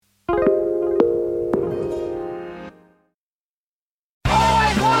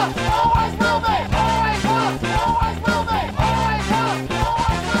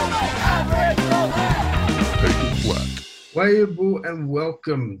Wayable and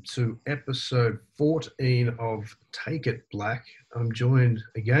welcome to episode 14 of Take It Black. I'm joined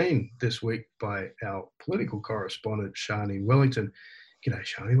again this week by our political correspondent, Shani Wellington. G'day,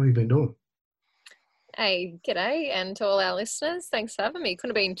 Shani. What have you been doing? Hey, g'day, and to all our listeners, thanks for having me.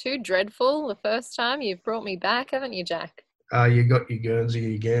 Couldn't have been too dreadful the first time. You've brought me back, haven't you, Jack? You got your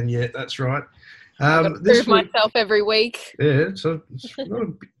Guernsey again. Yeah, that's right. I've got to prove myself every week. Yeah, it's got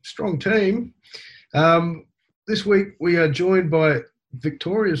a strong team. This week we are joined by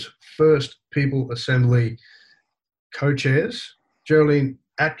Victoria's first People Assembly co-chairs, Geraldine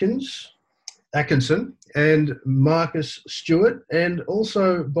Atkinson and Marcus Stewart, and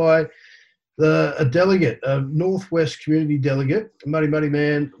also by a delegate, a Northwest Community delegate, Muddy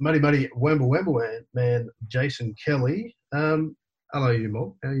Wamba man, Jason Kelly. Hello, you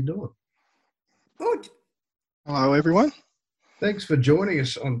mob. How you doing? Good. Hello, everyone. Thanks for joining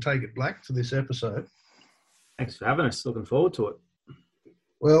us on Take It Black for this episode. Thanks for having us. Looking forward to it.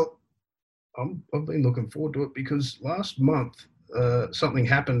 Well, I've been looking forward to it because last month something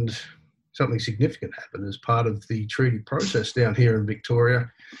significant happened as part of the treaty process down here in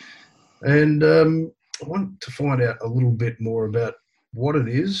Victoria. And I want to find out a little bit more about what it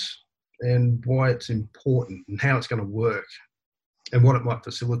is and why it's important and how it's going to work and what it might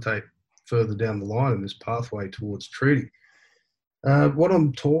facilitate further down the line in this pathway towards treaty. What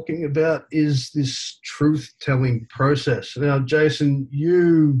I'm talking about is this truth-telling process. Now, Jason,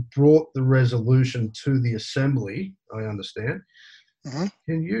 you brought the resolution to the Assembly, I understand. Mm-hmm.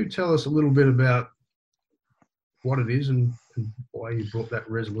 Can you tell us a little bit about what it is and why you brought that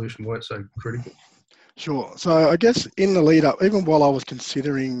resolution, why it's so critical? Sure. So I guess in the lead up, even while I was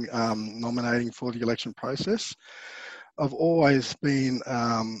considering nominating for the election process, I've always been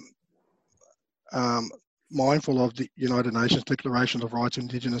mindful of the United Nations Declaration of Rights of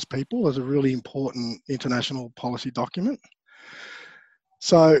Indigenous People as a really important international policy document.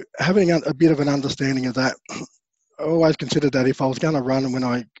 So having a bit of an understanding of that, I always considered that if I was going to run, and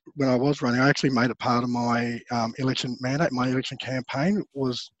when I was running, I actually made it part of my election mandate. My election campaign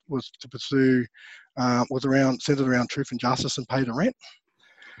was to pursue, centered around truth and justice and pay the rent.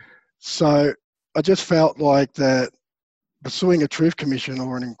 So I just felt like that pursuing a truth commission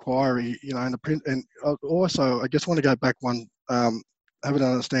or an inquiry, and also I just want to go back one, have an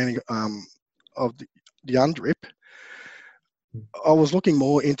understanding of the UNDRIP. I was looking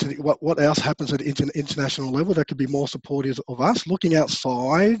more into what else happens at international level that could be more supportive of us, looking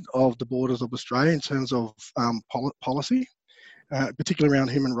outside of the borders of Australia in terms of policy, particularly around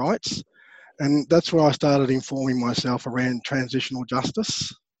human rights. And that's where I started informing myself around transitional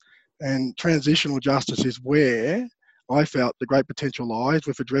justice. And transitional justice is where I felt the great potential lies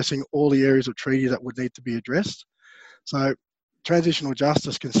with addressing all the areas of treaty that would need to be addressed. So transitional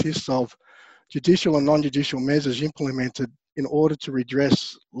justice consists of judicial and non-judicial measures implemented in order to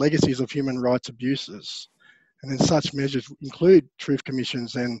redress legacies of human rights abuses. And then such measures include truth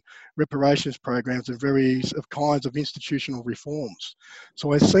commissions and reparations programs and various kinds of institutional reforms.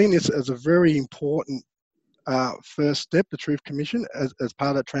 So I've seen this as a very important first step, the truth commission, as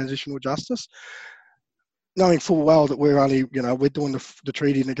part of transitional justice. Knowing full well that we're only, we're doing the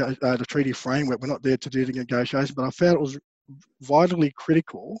treaty framework, we're not there to do the negotiation, but I felt it was vitally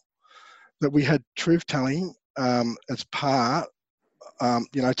critical that we had truth telling as part,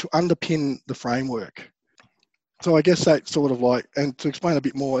 to underpin the framework. So I guess that sort of and to explain a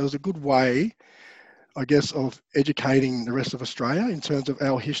bit more, it was a good way, I guess, of educating the rest of Australia in terms of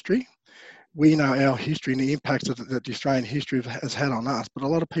our history. We know our history and the impacts that the Australian history has had on us, but a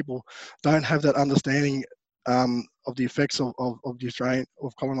lot of people don't have that understanding of the effects of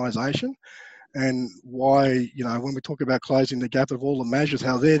colonisation, and why, when we talk about closing the gap of all the measures,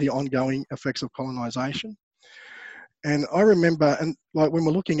 how they're the ongoing effects of colonisation. And I remember, and when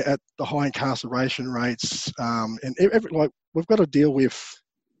we're looking at the high incarceration rates, we've got to deal with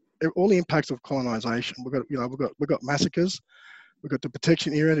all the impacts of colonisation. We've got massacres, we've got the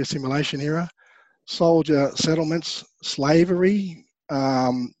protection era, the assimilation era, soldier settlements, slavery,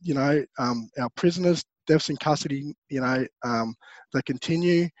 our prisoners, deaths in custody, that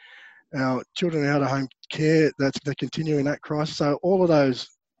continue, our children out of home care, that continue in that crisis. So all of those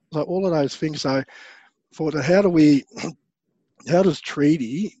things. So how does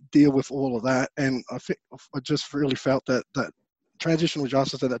treaty deal with all of that? And I just really felt that transitional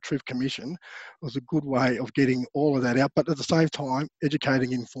justice and that truth commission was a good way of getting all of that out, but at the same time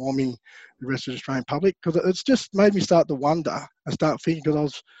educating, informing the rest of the Australian public, because it's just made me start to wonder and start thinking, because I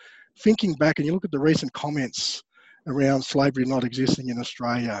was thinking back, and you look at the recent comments around slavery not existing in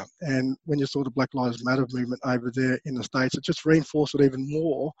Australia, and when you saw the Black Lives Matter movement over there in the States, it just reinforced it even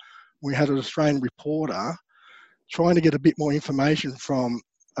more. We had an Australian reporter trying to get a bit more information from,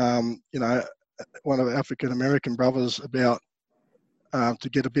 one of our African American brothers about to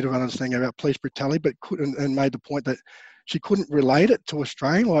get a bit of understanding about police brutality, but couldn't, and made the point that she couldn't relate it to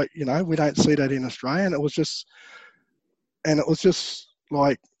Australia. Like, we don't see that in Australia, and it was just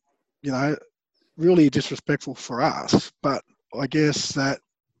like, really disrespectful for us. But I guess that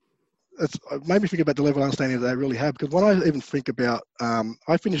it made me think about the level of understanding that they really have. Because when I even think about,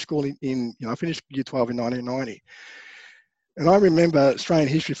 I finished school I finished year 12 in 1990. And I remember Australian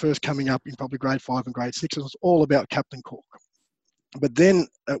history first coming up in probably grade 5 and grade 6. It was all about Captain Cook. But then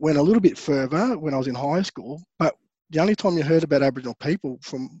it went a little bit further when I was in high school. But the only time you heard about Aboriginal people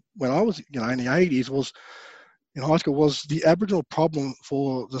from when I was, in the 80s was in high school, was the Aboriginal problem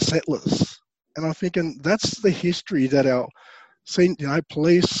for the settlers. And I'm thinking that's the history that our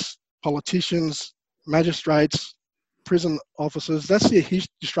police, politicians, magistrates, prison officers, that's the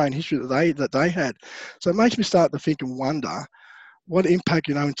Australian history that they had. So it makes me start to think and wonder what impact,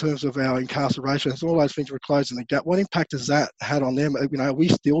 in terms of our incarceration, all those things were closing the gap, what impact has that had on them? Are we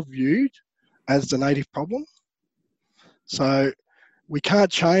still viewed as the native problem? So we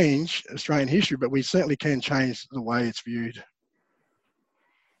can't change Australian history, but we certainly can change the way it's viewed.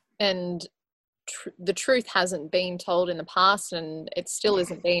 And the truth hasn't been told in the past, and it still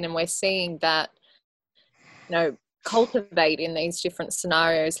isn't been, and we're seeing that, cultivate in these different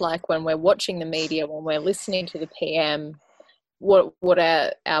scenarios, like when we're watching the media, when we're listening to the PM, what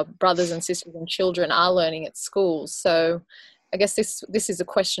our brothers and sisters and children are learning at schools. So I guess this is a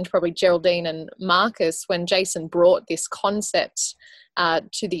question to probably Geraldine and Marcus. When Jason brought this concept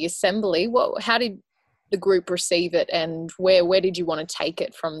to the Assembly, how did the group receive it, and where did you want to take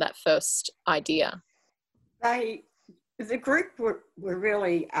it from that first idea? The group were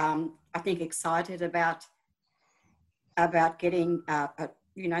really, I think, excited about getting the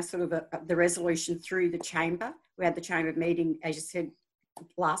resolution through the chamber. We had the chamber meeting, as you said,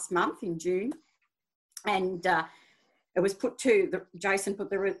 last month in June, and it was put to Jason's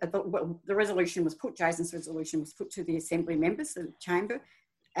resolution was put to the Assembly members of the chamber,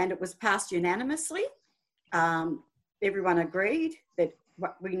 and it was passed unanimously. Everyone agreed that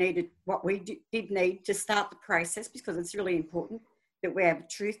what we did need to start the process, because it's really important that we have a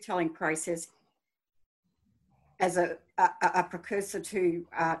truth-telling process as a precursor to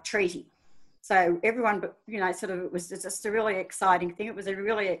treaty. So everyone, it was just a really exciting thing. It was a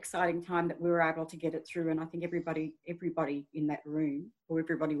really exciting time that we were able to get it through, and I think everybody in that room, or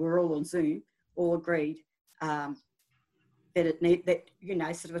we're all on Zoom, all agreed that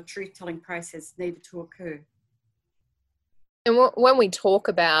a truth-telling process needed to occur. And when we talk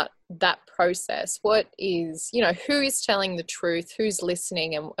about that process, what is, who is telling the truth, who's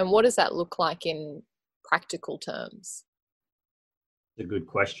listening, and what does that look like in practical terms? It's a good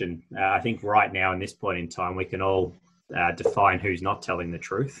question. I think right now, in this point in time, we can all define who's not telling the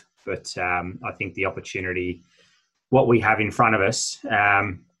truth. But I think the opportunity, what we have in front of us,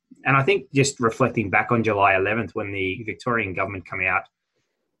 and I think just reflecting back on July 11th, when the Victorian government come out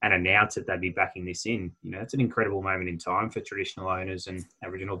and announced that they'd be backing this in, it's an incredible moment in time for traditional owners and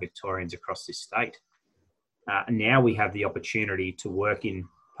Aboriginal Victorians across this state. And now we have the opportunity to work in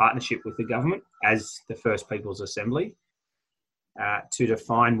partnership with the government as the First Peoples Assembly to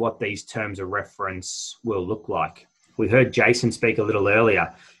define what these terms of reference will look like. We heard Jason speak a little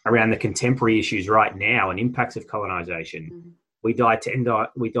earlier around the contemporary issues right now and impacts of colonisation. Mm-hmm. We die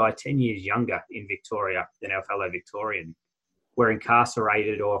 10 years younger in Victoria than our fellow Victorian. We're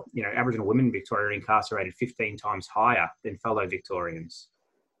incarcerated, or Aboriginal women in Victoria are incarcerated 15 times higher than fellow Victorians.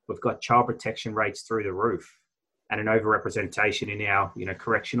 We've got child protection rates through the roof and an overrepresentation in our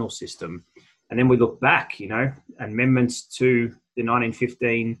correctional system. And then we look back, amendments to the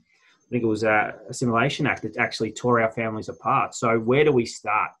 1915, I think it was a Assimilation Act that actually tore our families apart. So where do we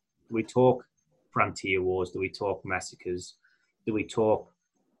start? Do we talk frontier wars? Do we talk massacres? Do we talk,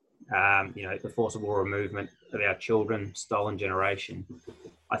 the forcible removal of our children, stolen generation?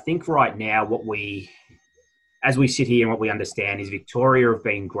 I think right now as we sit here and what we understand is Victoria have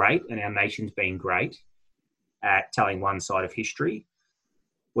been great and our nation's been great at telling one side of history.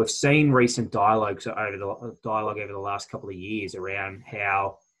 We've seen recent dialogue over the last couple of years around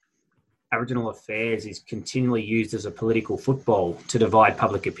how Aboriginal affairs is continually used as a political football to divide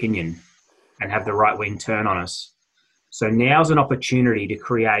public opinion and have the right wing turn on us. So now's an opportunity to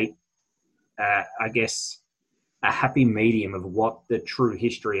create, a happy medium of what the true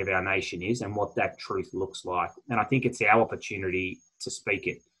history of our nation is and what that truth looks like. And I think it's our opportunity to speak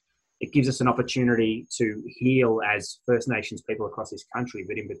it. It gives us an opportunity to heal as First Nations people across this country,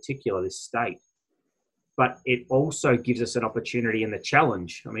 but in particular this state. But it also gives us an opportunity and the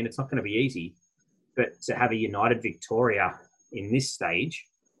challenge. I mean, it's not going to be easy, but to have a united Victoria in this stage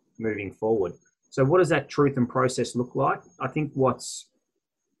moving forward. So what does that truth and process look like? I think what's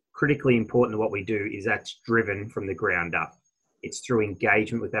critically important to what we do is that's driven from the ground up. It's through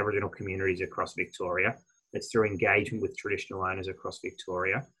engagement with Aboriginal communities across Victoria. It's through engagement with traditional owners across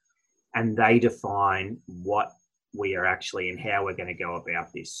Victoria. And they define what we are actually and how we're going to go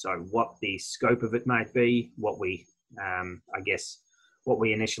about this. So what the scope of it might be, what we, what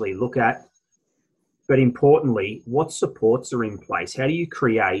we initially look at. But importantly, what supports are in place? How do you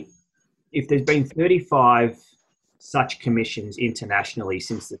create, if there's been 35 such commissions internationally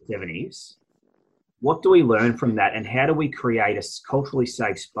since the 70s, what do we learn from that, and how do we create a culturally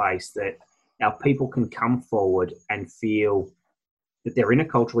safe space that our people can come forward and feel that they're in a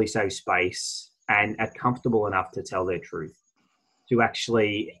culturally safe space and are comfortable enough to tell their truth, to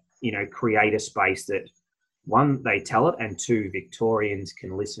actually, create a space that, one, they tell it, and two, Victorians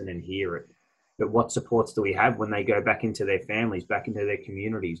can listen and hear it. But what supports do we have when they go back into their families, back into their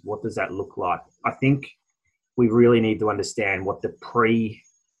communities? What does that look like? I think we really need to understand what the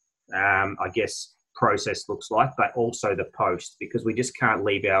process looks like, but also the post, because we just can't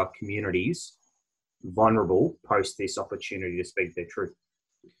leave our communities vulnerable post this opportunity to speak their truth.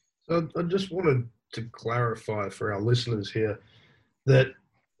 So I just wanted to clarify for our listeners here that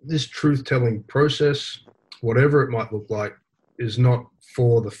this truth-telling process, whatever it might look like, is not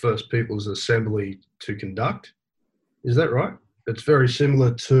for the First Peoples Assembly to conduct. Is that right? It's very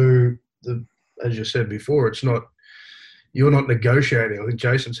similar to as you said before, you're not negotiating. I think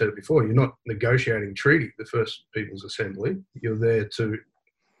Jason said it before. You're not negotiating treaty, the First Peoples Assembly. You're there to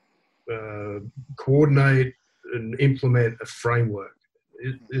coordinate and implement a framework.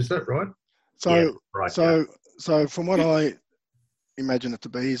 Is that right? So, yeah, right, so from what I imagine it to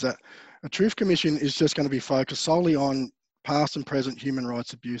be, is that a Truth Commission is just going to be focused solely on past and present human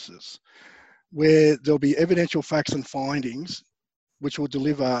rights abuses, where there'll be evidential facts and findings which will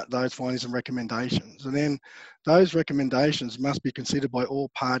deliver those findings and recommendations. And then those recommendations must be considered by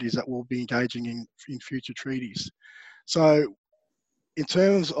all parties that will be engaging in future treaties. So in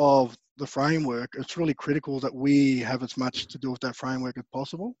terms of the framework, it's really critical that we have as much to do with that framework as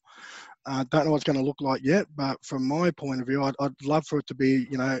possible. Don't know what it's going to look like yet, but from my point of view, I'd love for it to be,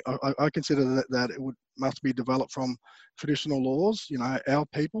 I consider that it must be developed from traditional laws, our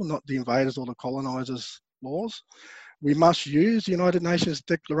people, not the invaders or the colonisers' laws. We must use the United Nations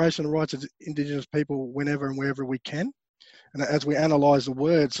Declaration of Rights of Indigenous People whenever and wherever we can. And as we analyse the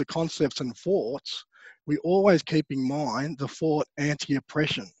words, the concepts and thoughts, we always keep in mind the thought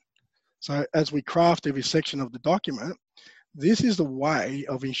anti-oppression. So as we craft every section of the document, this is the way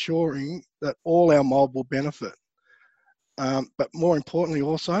of ensuring that all our mob will benefit. But more importantly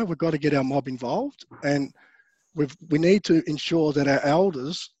also, we've got to get our mob involved, and we need to ensure that our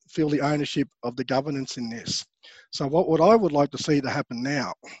elders feel the ownership of the governance in this. So what I would like to see to happen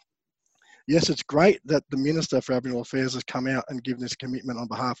now, yes, it's great that the Minister for Aboriginal Affairs has come out and given this commitment on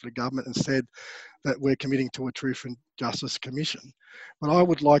behalf of the government and said that we're committing to a Truth and Justice Commission. But I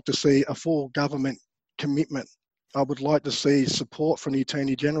would like to see a full government commitment. I would like to see support from the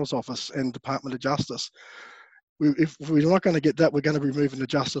Attorney General's Office and Department of Justice. If we're not going to get that, we're going to be removing the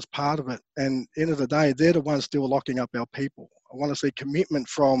justice part of it. And end of the day, they're the ones still locking up our people. I want to see commitment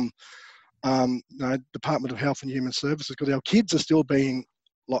from Department of Health and Human Services, because our kids are still being,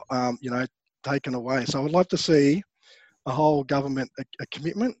 taken away. So I would like to see a whole government a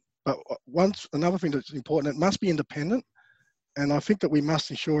commitment. But another thing that's important, it must be independent. And I think that we must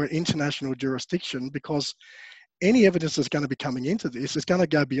ensure an international jurisdiction, because any evidence that's going to be coming into this is going to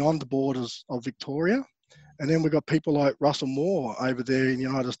go beyond the borders of Victoria. And then we've got people like Russell Moore over there in the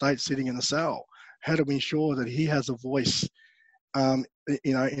United States sitting in a cell. How do we ensure that he has a voice,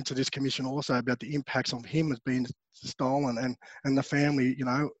 into this commission also about the impacts of him as being stolen and the family,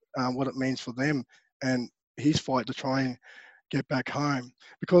 what it means for them and his fight to try and get back home.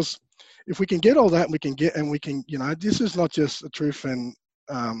 Because if we can get all that, this is not just a Truth and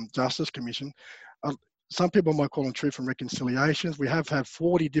Justice Commission. Some people might call them Truth and Reconciliations. We have had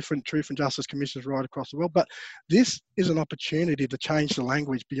 40 different Truth and Justice Commissions right across the world, but this is an opportunity to change the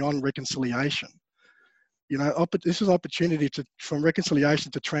language beyond reconciliation. This is an opportunity from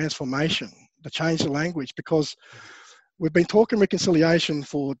reconciliation to transformation, to change the language, because we've been talking reconciliation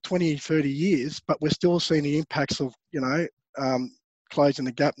for 20, 30 years, but we're still seeing the impacts of, closing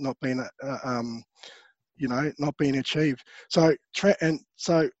the gap not being, not being achieved. But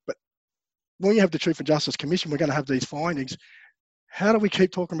when you have the Truth and Justice Commission, we're going to have these findings. How do we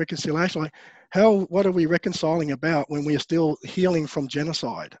keep talking reconciliation? What are we reconciling about when we are still healing from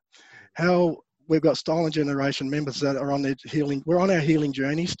genocide? How we've got stolen generation members that are on their healing, we're on our healing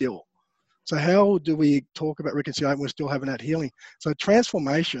journey still. So how do we talk about reconciliation when we're still having that healing? So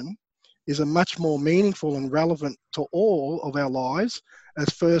transformation is a much more meaningful and relevant to all of our lives as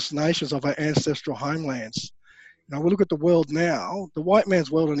First Nations of our ancestral homelands. Now we look at the world now, the white man's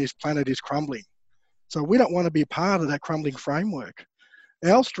world on this planet is crumbling. So we don't want to be part of that crumbling framework.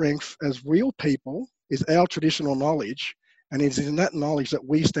 Our strength as real people is our traditional knowledge, and it's in that knowledge that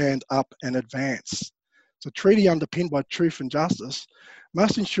we stand up and advance. So treaty underpinned by truth and justice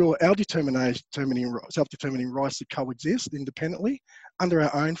must ensure our self-determining rights to coexist independently under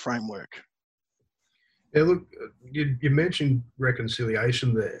our own framework. Yeah, look, you mentioned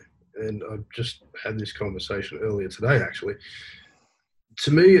reconciliation there, and I just had this conversation earlier today, actually.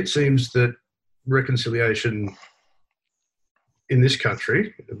 To me, it seems that reconciliation in this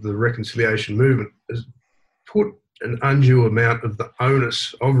country, the reconciliation movement, has put an undue amount of the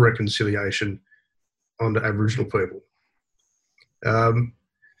onus of reconciliation onto Aboriginal people.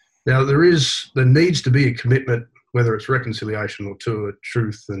 Now, there needs to be a commitment, whether it's reconciliation or to a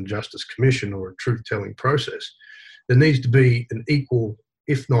Truth and Justice Commission or a truth-telling process. There needs to be an equal,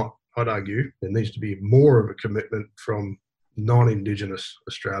 if not, I'd argue, there needs to be more of a commitment from non-Indigenous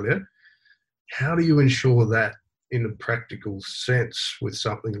Australia. How do you ensure that in a practical sense with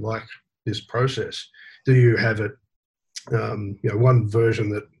something like this process? Do you have it, one version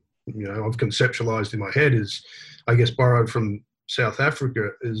that, I've conceptualized in my head is, I guess, borrowed from South Africa,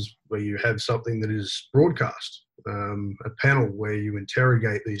 is where you have something that is broadcast, a panel where you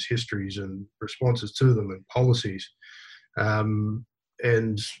interrogate these histories and responses to them and policies.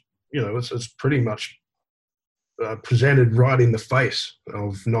 It's pretty much presented right in the face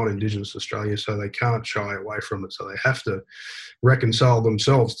of non-Indigenous Australia, so they can't shy away from it. So they have to reconcile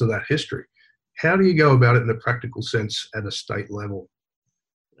themselves to that history. How do you go about it in a practical sense at a state level?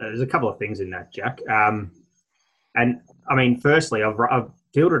 There's a couple of things in that, Jack. And I mean, firstly, I've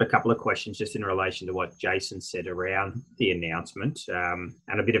fielded a couple of questions just in relation to what Jason said around the announcement, and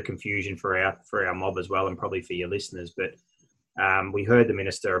a bit of confusion for our mob as well, and probably for your listeners. But we heard the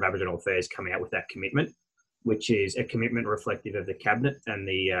Minister of Aboriginal Affairs come out with that commitment, which is a commitment reflective of the Cabinet and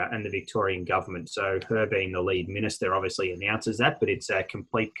the Victorian Government. So her being the lead minister obviously announces that, but it's a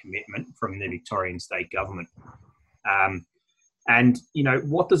complete commitment from the Victorian State Government. And,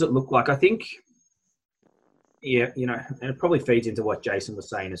 what does it look like? I think, and it probably feeds into what Jason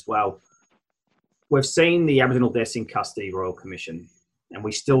was saying as well. We've seen the Aboriginal Deaths in Custody Royal Commission, and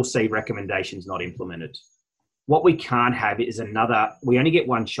we still see recommendations not implemented. What we can't have is we only get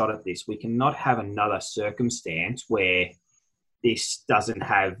one shot at this. We cannot have another circumstance where this doesn't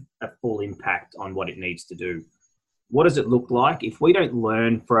have a full impact on what it needs to do. What does it look like? If we don't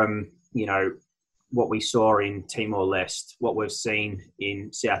learn from, what we saw in Timor-Leste, what we've seen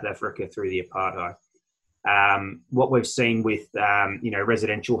in South Africa through the apartheid, what we've seen with,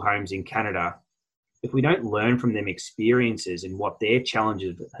 residential homes in Canada, if we don't learn from them experiences and what their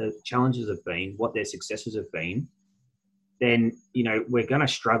challenges have been, what their successes have been, then, we're going to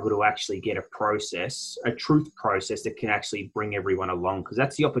struggle to actually get a truth process that can actually bring everyone along, because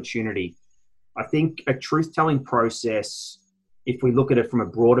that's the opportunity. I think a truth-telling process, if we look at it from a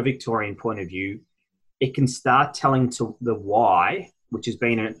broader Victorian point of view, it can start telling to the why, which has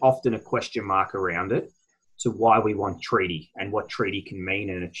been often a question mark around it, to why we want treaty and what treaty can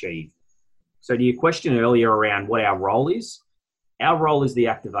mean and achieve. So to your question earlier around what our role is the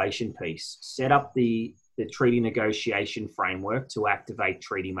activation piece. Set up the treaty negotiation framework to activate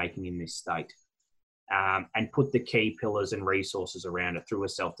treaty making in this state, and put the key pillars and resources around it through a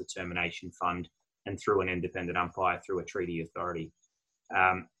self-determination fund and through an independent umpire, through a treaty authority.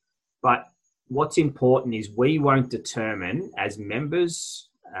 But what's important is we won't determine as members,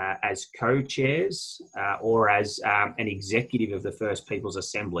 as co-chairs, or as an executive of the First Peoples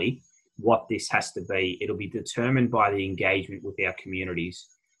Assembly, what this has to be. It'll be determined by the engagement with our communities,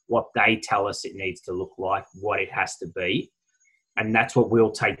 what they tell us it needs to look like, what it has to be. And that's what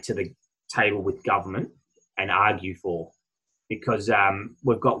we'll take to the table with government and argue for. Because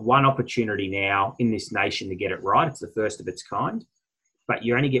we've got one opportunity now in this nation to get it right. It's the first of its kind. But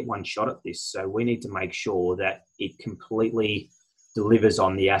you only get one shot at this. So we need to make sure that it completely delivers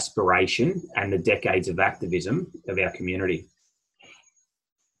on the aspiration and the decades of activism of our community.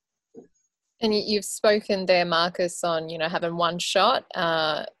 And you've spoken there, Marcus, on, having one shot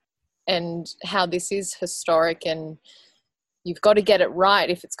and how this is historic, and you've got to get it right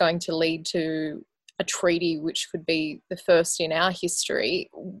if it's going to lead to a treaty which could be the first in our history.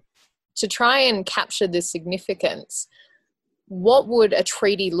 To try and capture the significance, what would a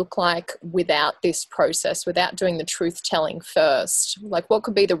treaty look like without this process, without doing the truth-telling first? Like, what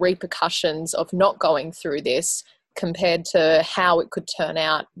could be the repercussions of not going through this compared to how it could turn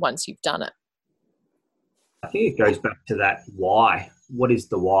out once you've done it? I think it goes back to that why. What is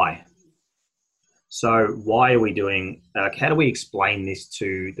the why? So why are we doing, how do we explain this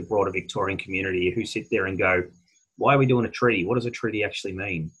to the broader Victorian community who sit there and go, why are we doing a treaty? What does a treaty actually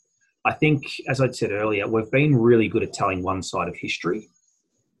mean? I think, as I said earlier, we've been really good at telling one side of history.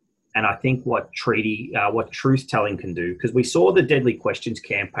 And I think what truth telling can do, because we saw the Deadly Questions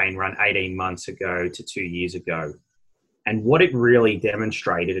campaign run 18 months ago to 2 years ago. And what it really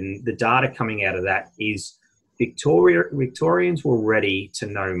demonstrated, and the data coming out of that, is Victorians were ready to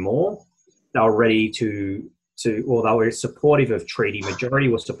know more. They were ready they were supportive of treaty. Majority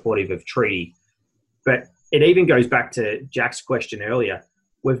was supportive of treaty. But it even goes back to Jack's question earlier.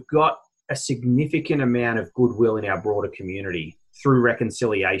 We've got a significant amount of goodwill in our broader community through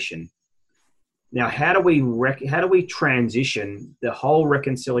reconciliation. Now, how do we transition the whole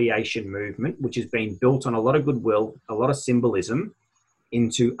reconciliation movement, which has been built on a lot of goodwill, a lot of symbolism,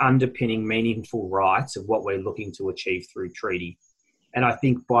 into underpinning meaningful rights of what we're looking to achieve through treaty? And I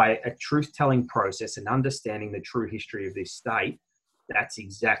think by a truth-telling process and understanding the true history of this state, that's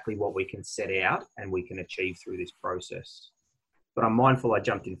exactly what we can set out and we can achieve through this process. But I'm mindful I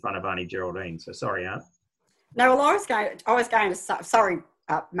jumped in front of Auntie Geraldine, so sorry, Aunt. No, well, I was going to say, sorry,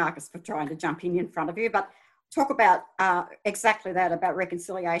 Marcus, for trying to jump in front of you, but talk about exactly that, about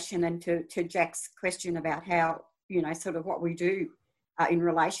reconciliation, and to Jack's question about how, sort of what we do in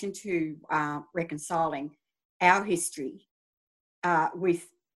relation to reconciling our history with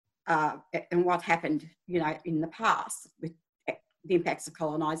and what happened, in the past with the impacts of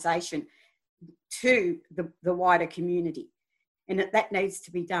colonisation to the wider community, and that needs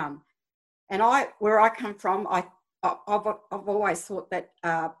to be done. And where I come from, I've always thought that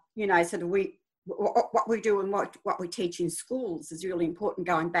sort of what we do and what we teach in schools is really important.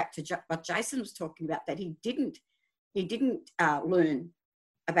 Going back to what Jason was talking about, that he didn't learn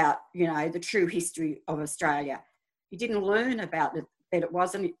about the true history of Australia. He didn't learn about it, that it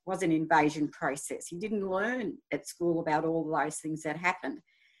was an invasion process. He didn't learn at school about all those things that happened.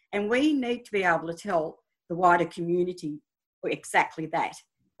 And we need to be able to tell the wider community exactly that,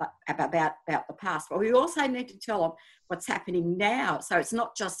 about the past. But we also need to tell them what's happening now. So it's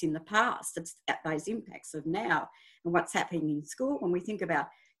not just in the past, it's at those impacts of now and what's happening in school. When we think about,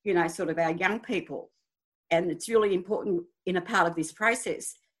 sort of our young people, and it's really important in a part of this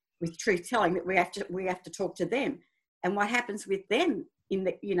process with truth telling that we have to talk to them. And what happens with them in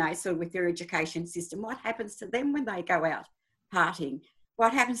the, sort of with their education system? What happens to them when they go out partying?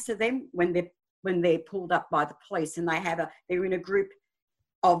 What happens to them when they're pulled up by the police and they're in a group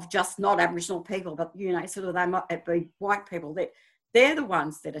of just not Aboriginal people, but sort of they might be white people? They're the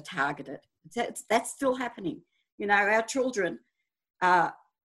ones that are targeted. That's still happening. Our children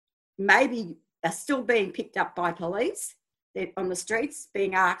maybe are still being picked up by police. They're on the streets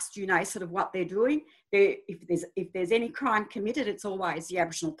being asked, sort of what they're doing. If there's any crime committed, it's always the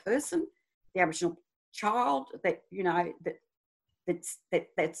Aboriginal person, the Aboriginal child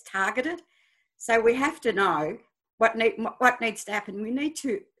that's targeted. So we have to know what needs to happen.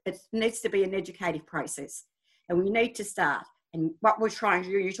 It needs to be an educative process, and we need to start. And what we're trying to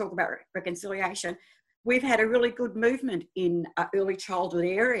do, you talk about reconciliation. We've had a really good movement in early childhood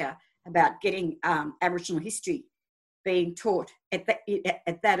area about getting Aboriginal history being taught at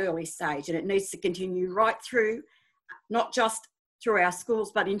that early stage, and it needs to continue right through, not just through our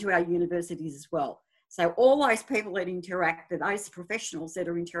schools, but into our universities as well. So all those people that interact, those professionals that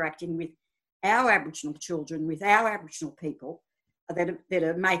are interacting with our Aboriginal children, with our Aboriginal people, that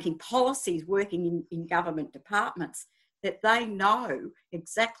are making policies, working in government departments, that they know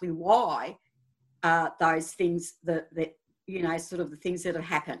exactly why those things, that sort of the things that have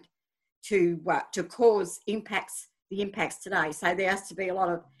happened to cause impacts. The impacts today. So there has to be a lot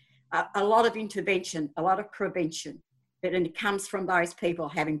of intervention, a lot of prevention, and it comes from those people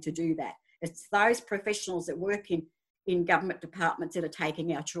having to do that. It's those professionals that work in government departments that are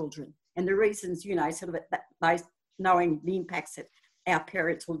taking our children, and the reasons, sort of those knowing the impacts that our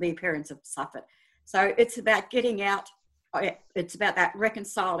parents or their parents have suffered. So it's about getting out. It's about that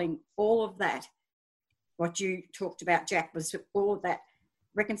reconciling all of that. What you talked about, Jack, was all of that.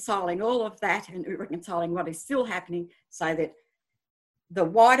 Reconciling all of that and reconciling what is still happening, so that the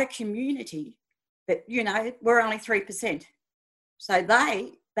wider community, that we're only 3%, so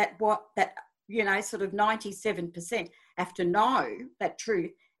sort of 97% have to know that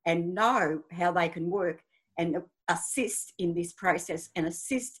truth and know how they can work and assist in this process and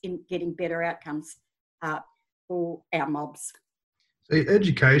assist in getting better outcomes for our mobs. See,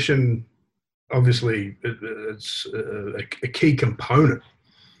 education, obviously, it's a key component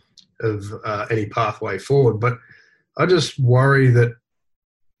of any pathway forward, but I just worry that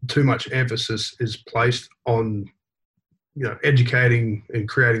too much emphasis is placed on, educating and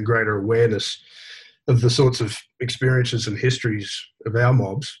creating greater awareness of the sorts of experiences and histories of our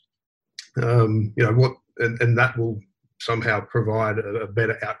mobs. And that will somehow provide a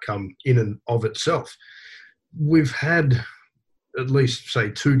better outcome in and of itself. We've had at least, say,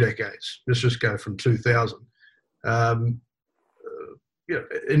 2 decades. Let's just go from 2000. An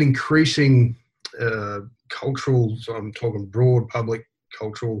increasing cultural, so I'm talking broad public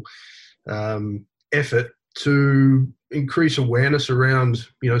cultural effort to increase awareness around,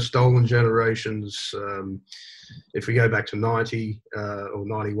 stolen generations. If we go back to 90 or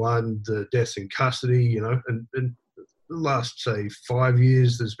 91, the deaths in custody, and the last, say, 5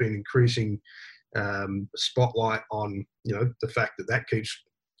 years, there's been increasing spotlight on, the fact that keeps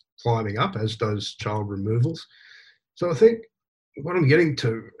climbing up, as does child removals. So I think what I'm getting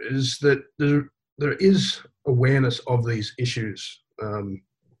to is that there is awareness of these issues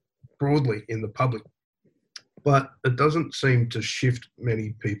broadly in the public, but it doesn't seem to shift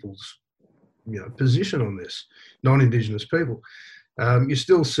many people's position on this. Non-Indigenous people, you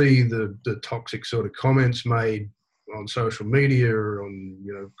still see the toxic sort of comments made on social media or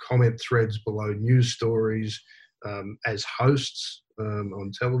on comment threads below news stories, as hosts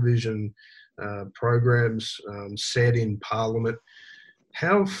on television programs, said in Parliament.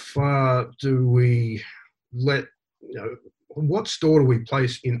 How far do we let, what store do we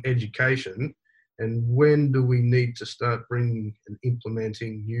place in education, and when do we need to start bringing and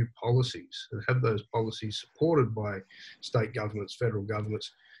implementing new policies and have those policies supported by state governments, federal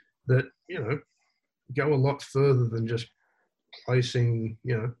governments that, go a lot further than just placing,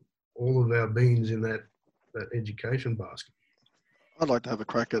 all of our beans in that education basket? I'd like to have a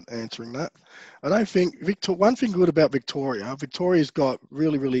crack at answering that. I don't think, one thing good about Victoria's got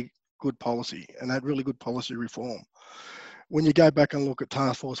really, really good policy and had really good policy reform. When you go back and look at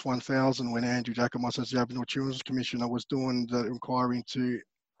Task Force 1000, when Andrew Jacomos, as the Aboriginal Children's Commissioner, was doing the inquiry into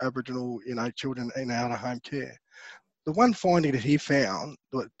Aboriginal, children in out-of-home care, the one finding that he found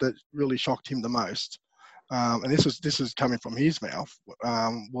that really shocked him the most, and this is coming from his mouth,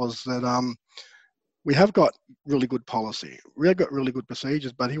 was that we have got really good policy, we have got really good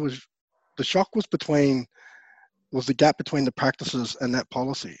procedures, but the shock was the gap between the practices and that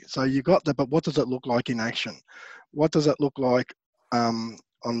policy. So you got that, but what does it look like in action? What does it look like on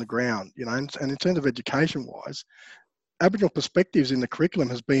the ground? And in terms of education-wise, Aboriginal perspectives in the curriculum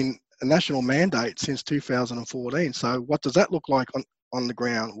has been a national mandate since 2014. So what does that look like on the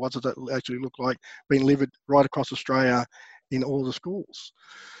ground? What does that actually look like being lived right across Australia in all the schools?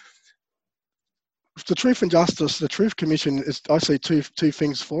 The Truth and Justice, the Truth Commission, I see two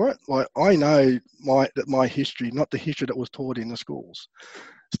things for it. Like, I know my history, not the history that was taught in the schools.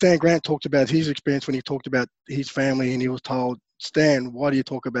 Stan Grant talked about his experience when he talked about his family, and he was told, Stan, why do you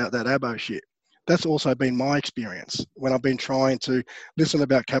talk about that Abo shit? That's also been my experience when I've been trying to listen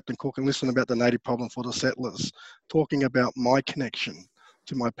about Captain Cook and listen about the native problem for the settlers, talking about my connection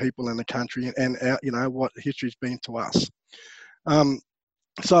to my people in the country and what history's been to us.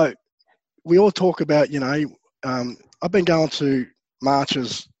 So we all talk about, I've been going to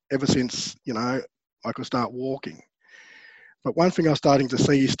marches ever since, I could start walking. But one thing I'm starting to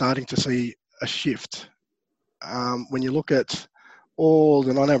see a shift. When you look at all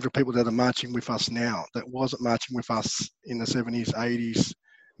the non-Aboriginal people that are marching with us now, that wasn't marching with us in the 70s, 80s,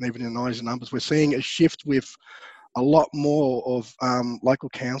 and even in the 90s numbers, we're seeing a shift with a lot more of local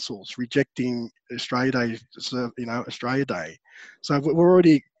councils rejecting Australia Day, Australia Day. So we've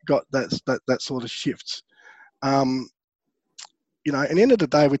already got that sort of shift. At the end of the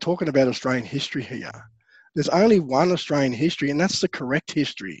day, we're talking about Australian history here. There's only one Australian history, and that's the correct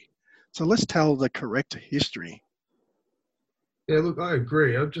history. So let's tell the correct history. Yeah, look, I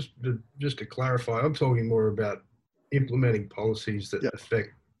agree. Just to clarify, I'm talking more about implementing policies that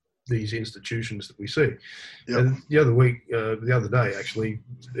affect these institutions that we see. Yep. And the other day, actually,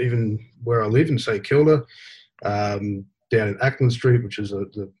 even where I live in St Kilda, down in Ackland Street, which is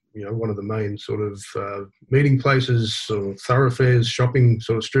one of the main sort of meeting places or thoroughfares, shopping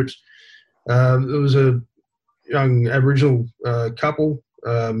sort of strips, there was a young Aboriginal couple,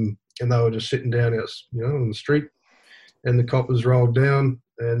 and they were just sitting down out, on the street, and the coppers rolled down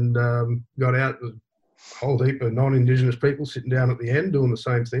and got out. A whole heap of non-Indigenous people sitting down at the end doing the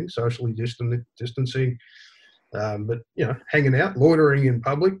same thing, socially distancing, but hanging out, loitering in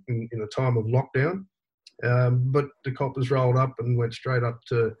public in a time of lockdown. But the coppers rolled up and went straight up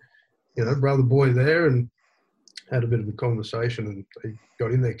to brother boy there and had a bit of a conversation, and they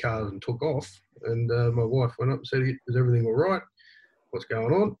got in their cars and took off. And my wife went up and said, "Is everything all right? What's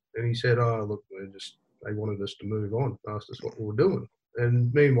going on?" And he said, "Oh, look, they wanted us to move on, asked us what we were doing."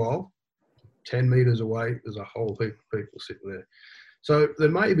 And meanwhile, 10 metres away, there's a whole heap of people sitting there. So there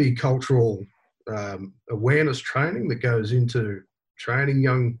may be cultural awareness training that goes into training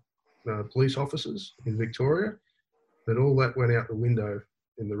young police officers in Victoria, but all that went out the window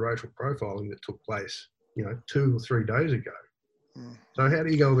in the racial profiling that took place, 2 or 3 days ago. So how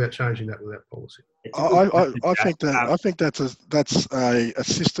do you go about changing that with that policy? I think that's a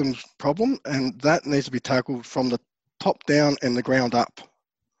systems problem, and that needs to be tackled from the top down and the ground up.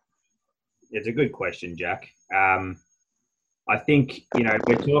 It's a good question, Jack. I think,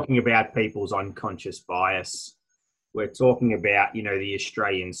 we're talking about people's unconscious bias. We're talking about, the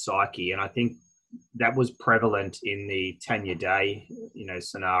Australian psyche. And I think that was prevalent in the Tanya Day,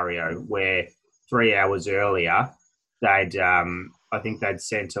 scenario where 3 hours earlier, they'd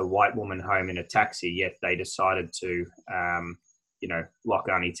sent a white woman home in a taxi, yet they decided to, lock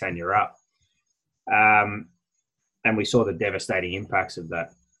Auntie Tanya up. And we saw the devastating impacts of that.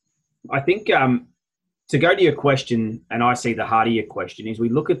 I think to go to your question, and I see the heart of your question, is we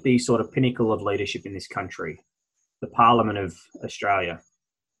look at the sort of pinnacle of leadership in this country, the Parliament of Australia,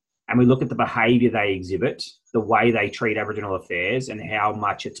 and we look at the behaviour they exhibit, the way they treat Aboriginal affairs, and how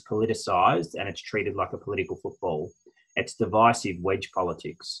much it's politicised and it's treated like a political football. It's divisive wedge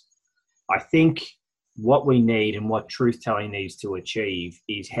politics. I think what we need and what truth-telling needs to achieve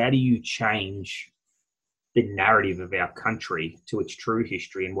is how do you change the narrative of our country to its true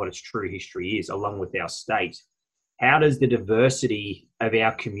history and what its true history is, along with our state. How does the diversity of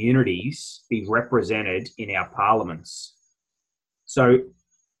our communities be represented in our parliaments? So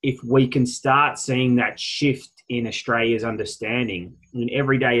if we can start seeing that shift in Australia's understanding, in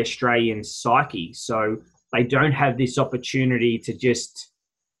everyday Australian psyche, so they don't have this opportunity to just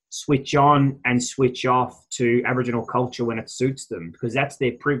switch on and switch off to Aboriginal culture when it suits them, because that's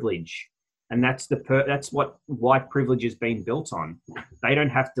their privilege. And that's what white privilege has been built on. They don't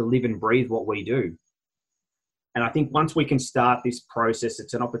have to live and breathe what we do. And I think once we can start this process,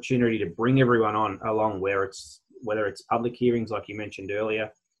 it's an opportunity to bring everyone along, whether it's public hearings like you mentioned earlier,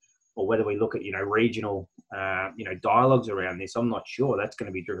 or whether we look at regional dialogues around this. I'm not sure. That's going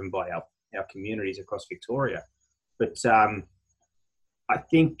to be driven by our communities across Victoria. But I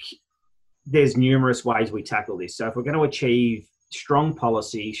think there's numerous ways we tackle this. So if we're going to achieve strong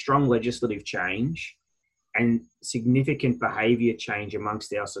policy, strong legislative change, and significant behaviour change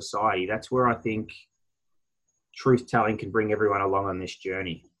amongst our society, that's where I think truth-telling can bring everyone along on this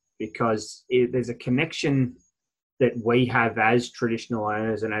journey, because there's a connection that we have as traditional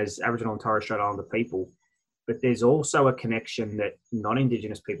owners and as Aboriginal and Torres Strait Islander people, but there's also a connection that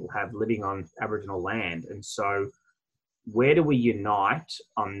non-Indigenous people have living on Aboriginal land. And so where do we unite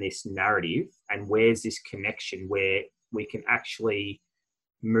on this narrative, and where's this connection where we can actually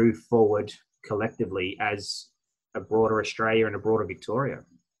move forward collectively as a broader Australia and a broader Victoria?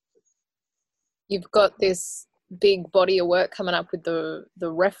 You've got this big body of work coming up with the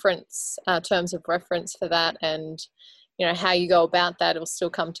reference, terms of reference for that, and how you go about that will still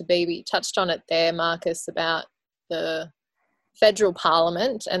come to be. But you touched on it there, Marcus, about the federal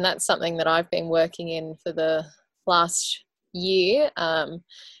parliament, and that's something that I've been working in for the last year,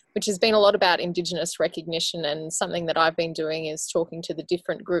 which has been a lot about Indigenous recognition, and something that I've been doing is talking to the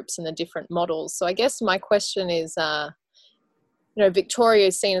different groups and the different models. So I guess my question is, Victoria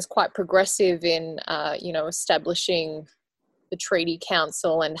is seen as quite progressive in, establishing the Treaty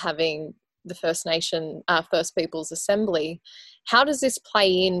Council and having the First Peoples Assembly. How does this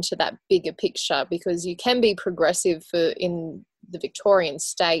play into that bigger picture? Because you can be progressive in the Victorian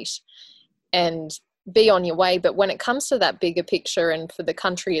state and be on your way, but when it comes to that bigger picture and for the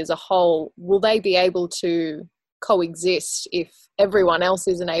country as a whole, will they be able to coexist if everyone else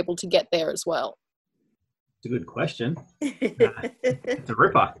isn't able to get there as well? It's a good question. It's a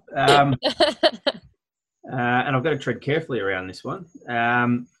ripper. And I've got to tread carefully around this one.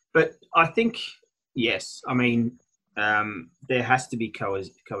 But I think, yes, there has to be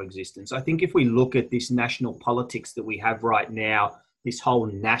coexistence. I think if we look at this national politics that we have right now, this whole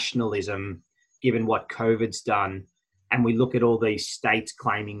nationalism, given what COVID's done, and we look at all these states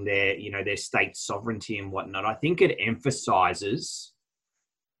claiming their state sovereignty and whatnot, I think it emphasises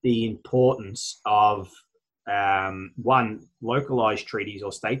the importance of, one, localised treaties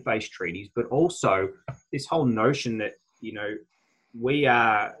or state-based treaties, but also this whole notion that, we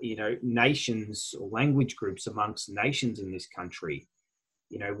are, nations or language groups amongst nations in this country,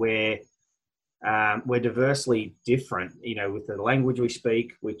 where we're diversely different, with the language we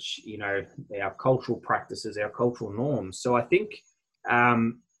speak, which, our cultural practices, our cultural norms. So I think,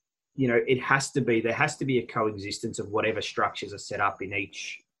 there has to be a coexistence of whatever structures are set up in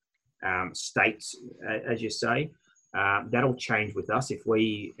each state, as you say. That'll change with us if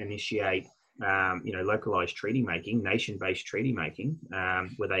we initiate, localized treaty making, nation-based treaty making,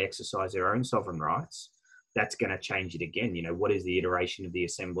 where they exercise their own sovereign rights. That's going to change it again. What is the iteration of the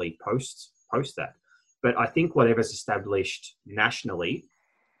Assembly post that? But I think whatever's established nationally,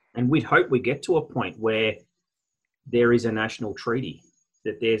 and we'd hope we get to a point where there is a national treaty,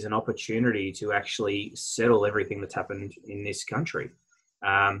 that there's an opportunity to actually settle everything that's happened in this country.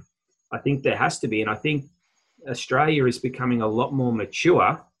 I think there has to be, and I think Australia is becoming a lot more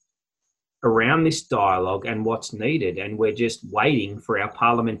mature around this dialogue and what's needed, and we're just waiting for our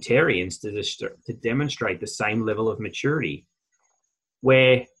parliamentarians to demonstrate the same level of maturity.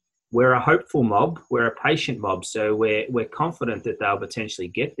 We're a hopeful mob, we're a patient mob, so we're confident that they'll potentially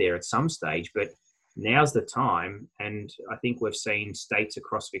get there at some stage, but now's the time. And I think we've seen states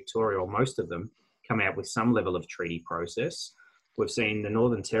across Victoria, or most of them, come out with some level of treaty process. We've seen the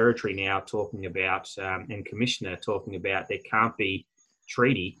Northern Territory now talking about, and Commissioner talking about, there can't be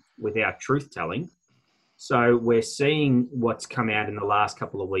treaty without truth-telling. So we're seeing what's come out in the last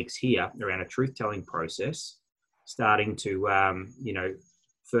couple of weeks here around a truth-telling process starting to,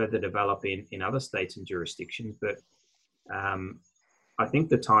 further develop in other states and jurisdictions. But I think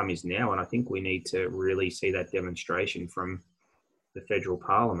the time is now, and I think we need to really see that demonstration from the federal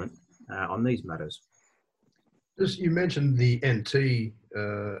parliament on these matters. Just, you mentioned the NT,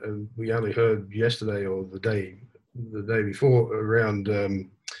 and we only heard yesterday or the day before around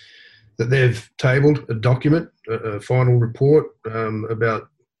that they've tabled a document, a final report about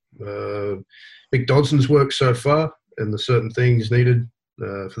Mick Dodson's work so far and the certain things needed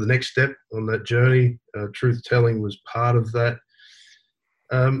for the next step on that journey. Truth-telling was part of that.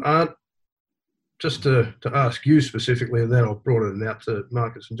 Art, just to ask you specifically, and then I'll broaden it out to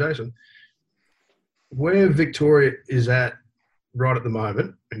Marcus and Jason, where Victoria is at right at the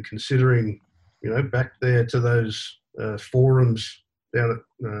moment, and considering, back there to those forums down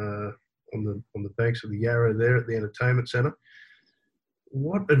at on the banks of the Yarra there at the entertainment centre,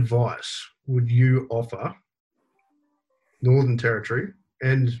 what advice would you offer Northern Territory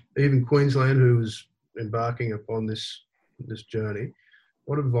and even Queensland, who is embarking upon this journey?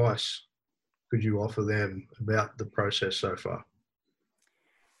 What advice could you offer them about the process so far?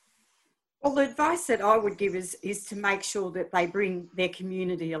 Well, the advice that I would give is to make sure that they bring their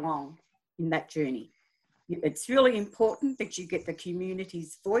community along in that journey. It's really important that you get the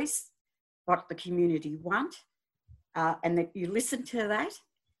community's voice, what the community want, and that you listen to that.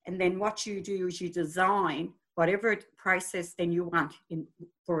 And then what you do is you design whatever process then you want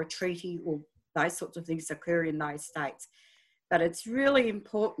for a treaty or those sorts of things occur in those states. But it's really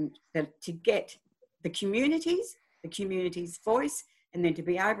important that to get the community's voice, and then to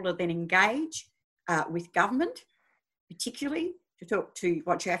be able to then engage with government, particularly to talk to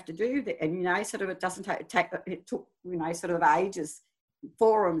what you have to do. And, it doesn't it took, ages,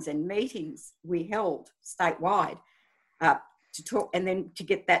 forums and meetings we held statewide to talk, and then to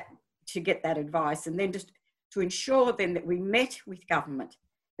get that advice, and then just to ensure then that we met with government,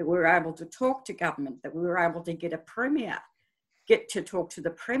 that we were able to talk to government, that we were able to get to talk to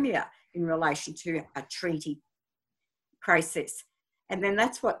the Premier in relation to a treaty process. And then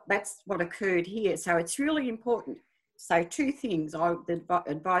that's what occurred here. So it's really important. So two things, the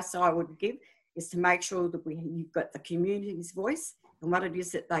advice I would give is to make sure that you've got the community's voice and what it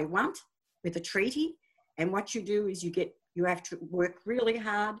is that they want with a treaty. And what you do is you have to work really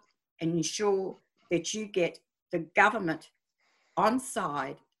hard and ensure that you get the government on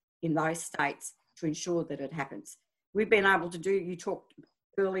side in those states to ensure that it happens. We've been able to do, you talked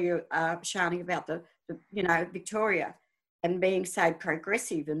earlier, Shani, about the Victoria and being so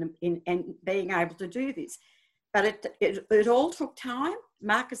progressive and being able to do this. But it all took time.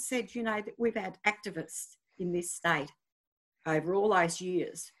 Marcus said, that we've had activists in this state over all those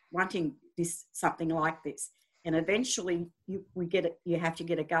years wanting something like this. And eventually you have to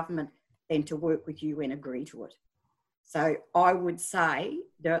get a government then to work with you and agree to it. So I would say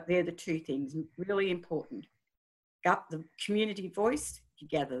they're the two things, really important. Got the community voice, you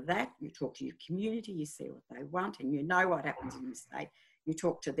gather that, you talk to your community, you see what they want, and you know what happens in the state. You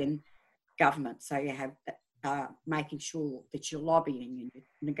talk to then government, so you have making sure that you're lobbying and you're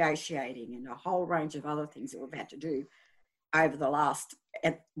negotiating and a whole range of other things that we've had to do over the last,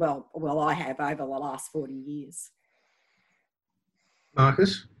 I have over the last 40 years.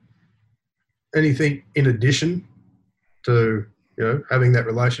 Marcus, anything in addition to having that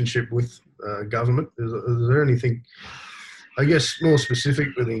relationship with government? Is there anything, I guess, more specific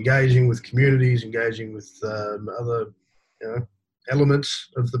with engaging with communities, engaging with other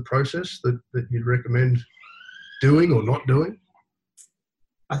elements of the process that you'd recommend doing or not doing?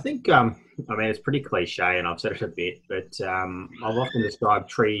 I think, it's pretty cliche, and I've said it a bit, but I've often described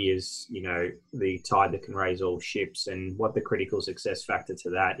treaty as, the tide that can raise all ships. And what the critical success factor to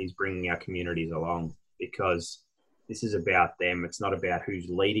that is bringing our communities along, because this is about them. It's not about who's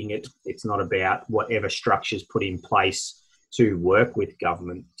leading it. It's not about whatever structures put in place to work with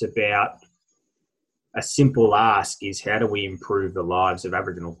government. It's about a simple ask is, how do we improve the lives of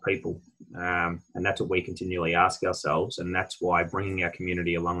Aboriginal people? And that's what we continually ask ourselves. And that's why bringing our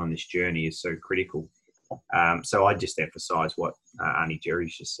community along on this journey is so critical. So I just emphasise what Auntie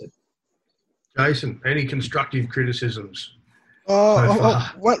Jerry's just said. Jason, any constructive criticisms?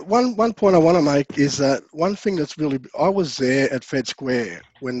 One point I want to make is that one thing that's really, I was there at Fed Square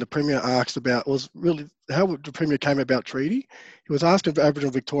when the Premier asked about, was really how the Premier came about treaty. He was asking for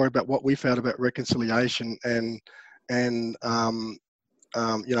Aboriginal Victoria about what we found about reconciliation and and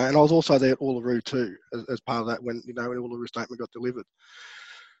I was also there at Uluru too, as part of that when the Uluru statement got delivered.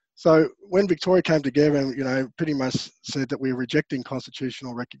 So when Victoria came together and, pretty much said that we were rejecting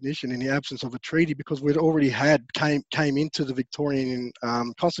constitutional recognition in the absence of a treaty, because we'd already came into the Victorian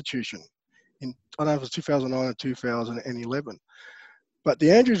Constitution in, I don't know if it was 2009 or 2011. But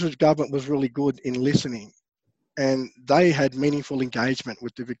the Andrews government was really good in listening, and they had meaningful engagement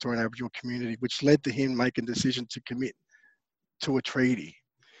with the Victorian Aboriginal community, which led to him making a decision to commit to a treaty.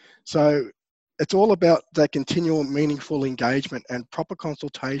 So it's all about that continual meaningful engagement and proper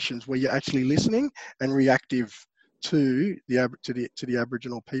consultations where you're actually listening and reactive to the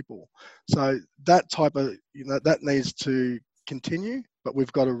Aboriginal people. So that type of, that needs to continue, but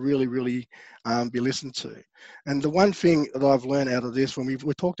we've got to really, really be listened to. And the one thing that I've learned out of this, when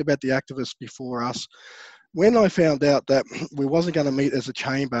we talked about the activists before us, when I found out that we wasn't going to meet as a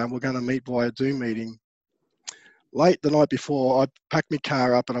chamber and we're going to meet via Zoom meeting, late the night before, I packed my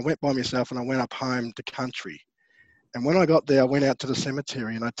car up and I went by myself and I went up home to country. And when I got there, I went out to the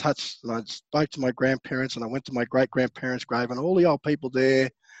cemetery and I spoke to my grandparents, and I went to my great-grandparents' grave and all the old people there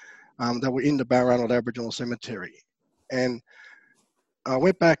that were in the Balranald Aboriginal Cemetery. And I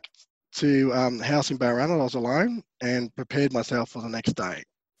went back to the house in Balranald. I was alone and prepared myself for the next day.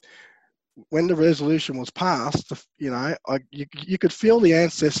 When the resolution was passed, you could feel the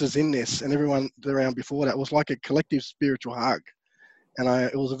ancestors in this and everyone around before that. It was like a collective spiritual hug. And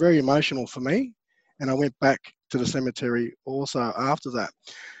it was very emotional for me. And I went back to the cemetery also after that.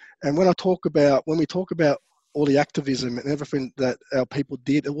 And when we talk about all the activism and everything that our people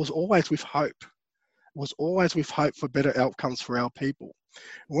did, it was always with hope. It was always with hope for better outcomes for our people.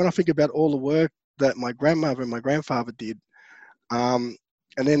 And when I think about all the work that my grandmother and my grandfather did, and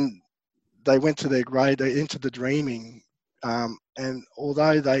then they went to their grave, they entered the dreaming, and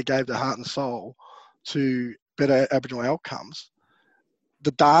although they gave their heart and soul to better Aboriginal outcomes,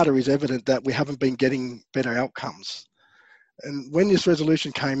 the data is evident that we haven't been getting better outcomes. And when this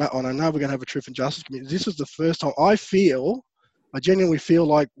resolution came out, and I know we're going to have a Truth and Justice Committee, this is the first time I genuinely feel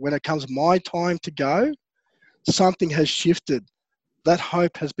like when it comes my time to go, something has shifted. That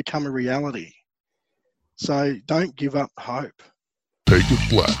hope has become a reality. So don't give up hope. Take it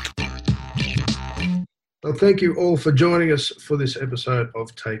black. Well, thank you all for joining us for this episode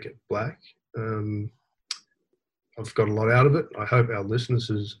of Take It Black. I've got a lot out of it. I hope our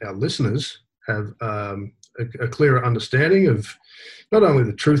listeners have a clearer understanding of not only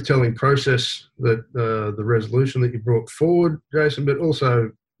the truth-telling process that the resolution that you brought forward, Jason, but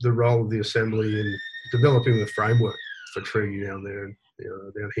also the role of the Assembly in developing the framework for treaty down there,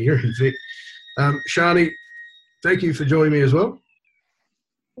 down here in Vic. Shani, thank you for joining me as well.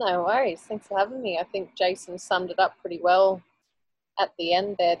 No worries. Thanks for having me. I think Jason summed it up pretty well at the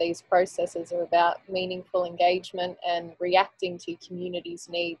end there. These processes are about meaningful engagement and reacting to communities'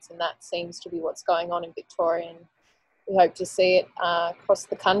 needs, and that seems to be what's going on in Victoria. And we hope to see it across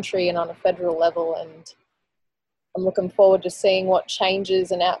the country and on a federal level, and I'm looking forward to seeing what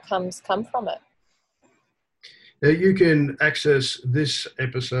changes and outcomes come from it. Now, you can access this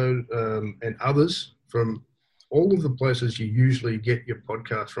episode and others from all of the places you usually get your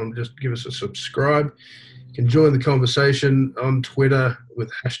podcast from. Just give us a subscribe. You can join the conversation on Twitter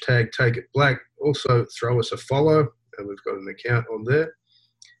with #TakeItBlack. Also throw us a follow, and we've got an account on there.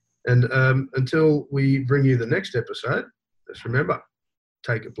 And until we bring you the next episode, just remember,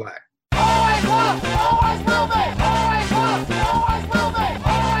 take it black. Always was, always will be, always was, always will be,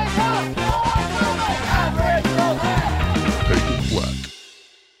 always was, always will be, Aboriginal land. Take it black.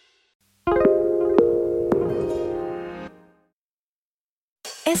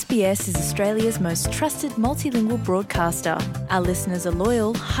 SBS is Australia's most trusted multilingual broadcaster. Our listeners are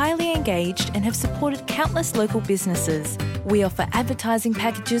loyal, highly engaged, and have supported countless local businesses. We offer advertising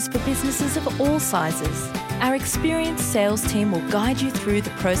packages for businesses of all sizes. Our experienced sales team will guide you through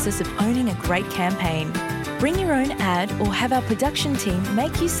the process of owning a great campaign. Bring your own ad or have our production team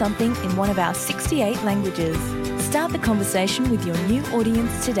make you something in one of our 68 languages. Start the conversation with your new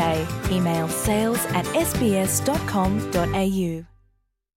audience today. Email sales@sbs.com.au.